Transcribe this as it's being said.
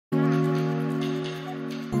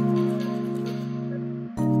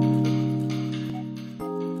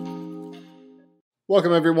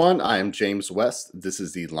Welcome everyone, I am James West. This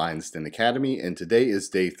is the Lion's Den Academy, and today is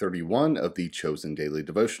day 31 of the Chosen Daily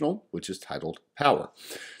Devotional, which is titled Power.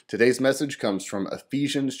 Today's message comes from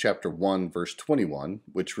Ephesians chapter 1, verse 21,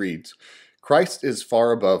 which reads, Christ is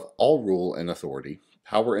far above all rule and authority,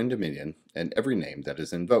 power and dominion, and every name that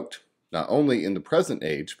is invoked, not only in the present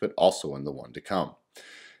age, but also in the one to come.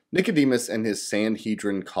 Nicodemus and his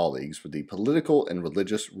Sanhedrin colleagues were the political and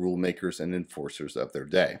religious rule makers and enforcers of their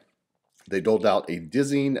day. They doled out a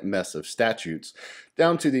dizzying mess of statutes,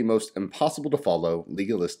 down to the most impossible to follow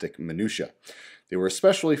legalistic minutiae. They were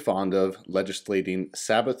especially fond of legislating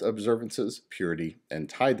Sabbath observances, purity, and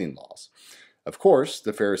tithing laws. Of course,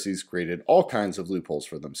 the Pharisees created all kinds of loopholes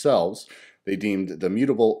for themselves. They deemed the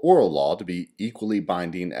mutable oral law to be equally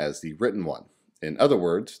binding as the written one. In other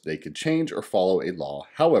words, they could change or follow a law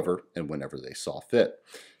however and whenever they saw fit.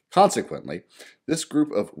 Consequently, this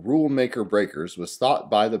group of rule-maker breakers was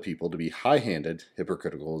thought by the people to be high-handed,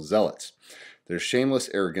 hypocritical zealots. Their shameless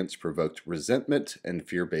arrogance provoked resentment and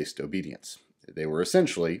fear-based obedience. They were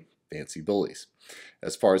essentially fancy bullies.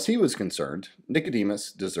 As far as he was concerned,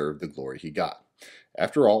 Nicodemus deserved the glory he got.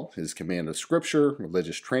 After all, his command of scripture,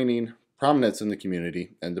 religious training, prominence in the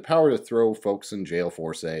community, and the power to throw folks in jail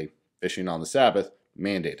for, say, fishing on the Sabbath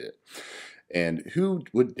mandated it. And who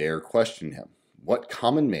would dare question him? What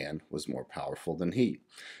common man was more powerful than he?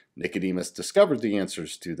 Nicodemus discovered the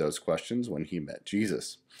answers to those questions when he met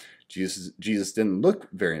Jesus. Jesus didn't look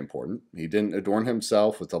very important. He didn't adorn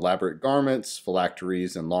himself with elaborate garments,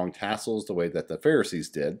 phylacteries, and long tassels the way that the Pharisees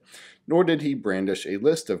did, nor did he brandish a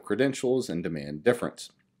list of credentials and demand difference.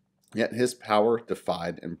 Yet his power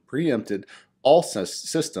defied and preempted all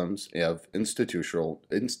systems of institutional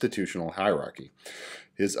hierarchy.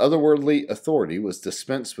 His otherworldly authority was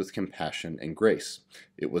dispensed with compassion and grace.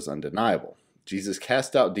 It was undeniable. Jesus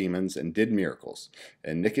cast out demons and did miracles,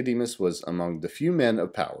 and Nicodemus was among the few men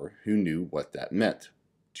of power who knew what that meant.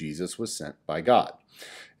 Jesus was sent by God.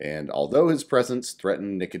 And although his presence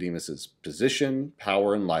threatened Nicodemus's position,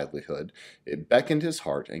 power, and livelihood, it beckoned his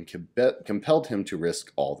heart and compelled him to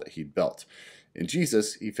risk all that he'd built. In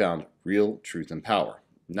Jesus, he found real truth and power,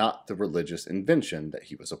 not the religious invention that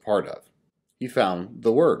he was a part of. He found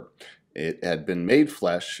the Word. It had been made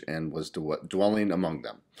flesh and was dwelling among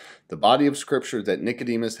them. The body of Scripture that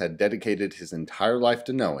Nicodemus had dedicated his entire life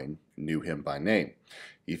to knowing knew him by name.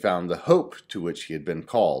 He found the hope to which he had been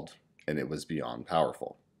called, and it was beyond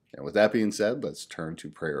powerful. And with that being said, let's turn to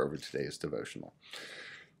prayer over today's devotional.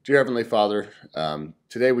 Dear Heavenly Father,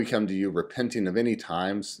 today we come to you repenting of any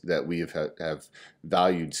times that we have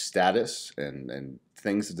valued status and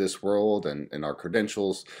things of this world and our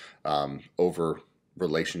credentials over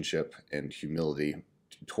relationship and humility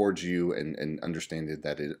towards you, and understanding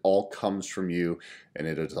that it all comes from you and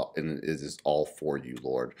it is all for you,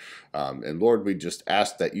 Lord. And Lord, we just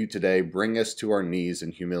ask that you today bring us to our knees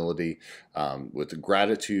in humility with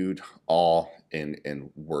gratitude, awe, and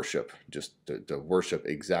worship, just to worship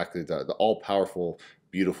exactly the all-powerful,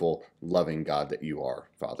 beautiful, loving God that you are,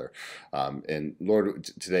 Father. And Lord,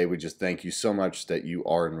 today we just thank you so much that you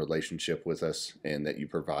are in relationship with us and that you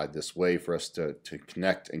provide this way for us to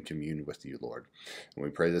connect and commune with you, Lord. And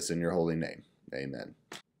we pray this in your holy name. Amen.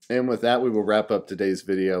 And with that, we will wrap up today's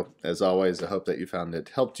video. As always, I hope that you found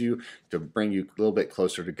it helped you to bring you a little bit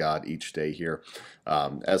closer to God each day here.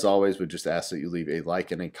 As always, we just ask that you leave a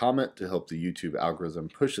like and a comment to help the YouTube algorithm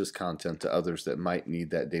push this content to others that might need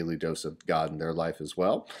that daily dose of God in their life as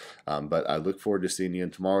well. But I look forward to seeing you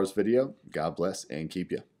in tomorrow's video. God bless and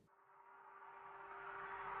keep you.